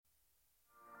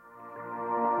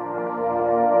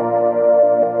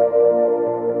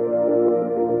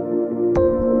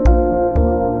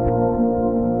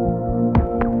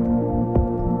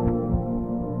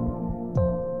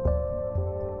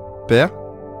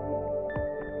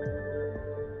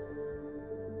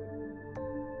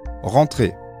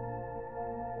Rentrer.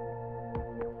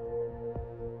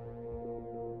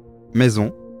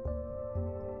 Maison.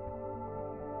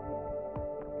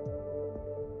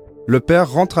 Le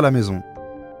père rentre à la maison.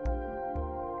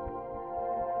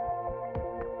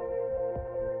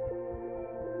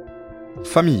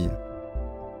 Famille.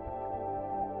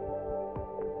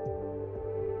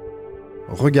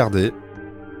 Regarder.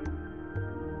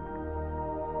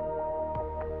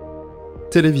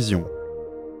 Télévision.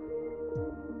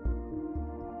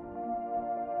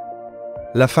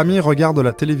 La famille regarde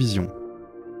la télévision.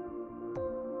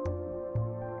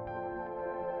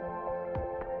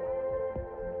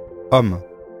 Homme.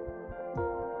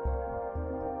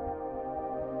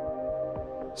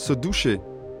 Se doucher.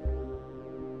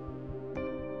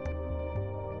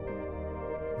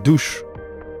 Douche.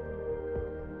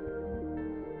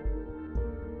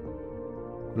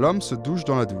 L'homme se douche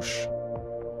dans la douche.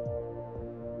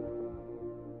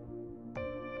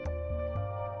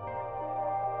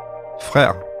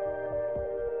 Frère.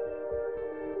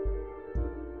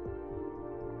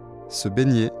 Se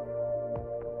baigner.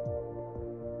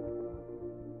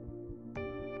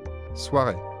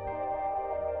 Soirée.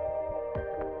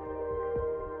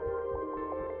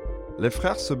 Les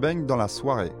frères se baignent dans la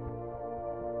soirée.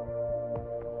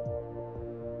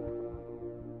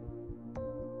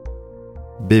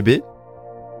 Bébé.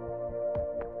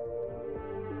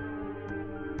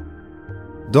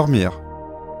 Dormir.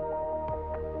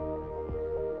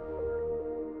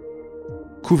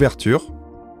 Couverture.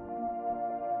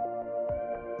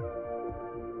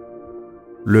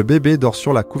 Le bébé dort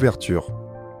sur la couverture.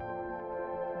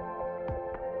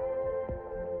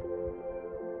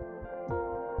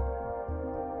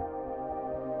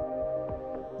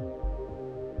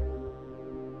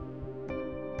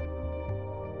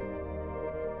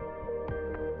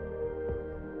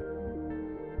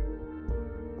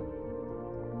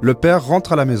 Le père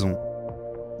rentre à la maison.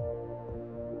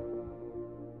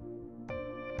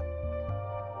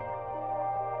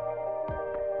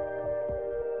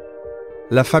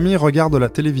 La famille regarde la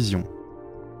télévision.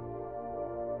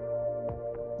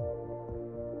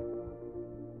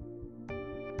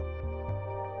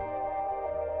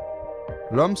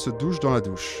 L'homme se douche dans la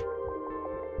douche.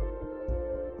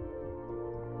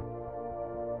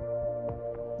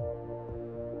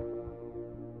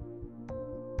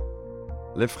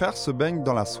 Les frères se baignent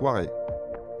dans la soirée.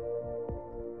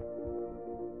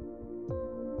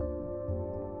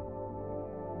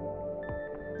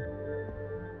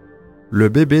 Le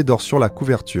bébé dort sur la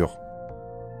couverture.